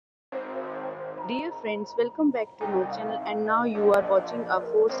Dear friends, welcome back to my channel and now you are watching a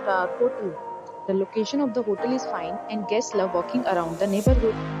 4-star hotel. The location of the hotel is fine and guests love walking around the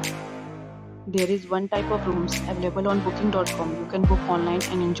neighborhood. There is one type of rooms available on booking.com. You can book online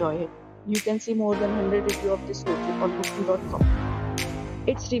and enjoy it. You can see more than 100 reviews of this hotel on booking.com.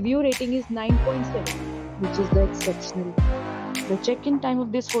 Its review rating is 9.7, which is the exceptional. The check-in time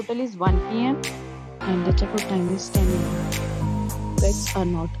of this hotel is 1 p.m. and the check-out time is 10 a.m. Pets are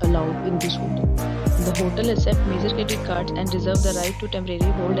not allowed in this hotel. The hotel accepts major credit cards and reserves the right to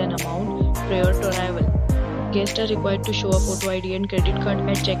temporarily hold an amount prior to arrival. Guests are required to show a photo ID and credit card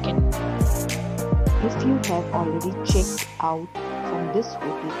at check-in. If you have already checked out from this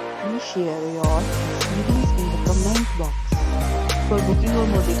hotel, please share your experience in the comment box. For booking or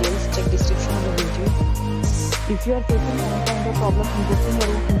more details, check description of the video. If you are facing any kind of problem in booking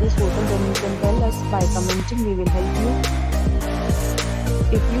a room in this hotel, then you can tell us by commenting. We will help you.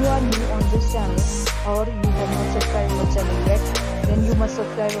 If you are new on this channel or you have not subscribed our channel yet, then you must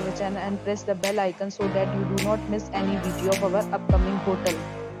subscribe our channel and press the bell icon so that you do not miss any video of our upcoming hotel.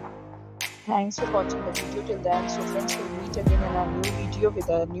 Thanks for watching the video till the end. So friends, will meet again in a new video with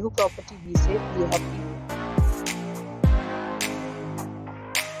a new property. Be safe, be happy.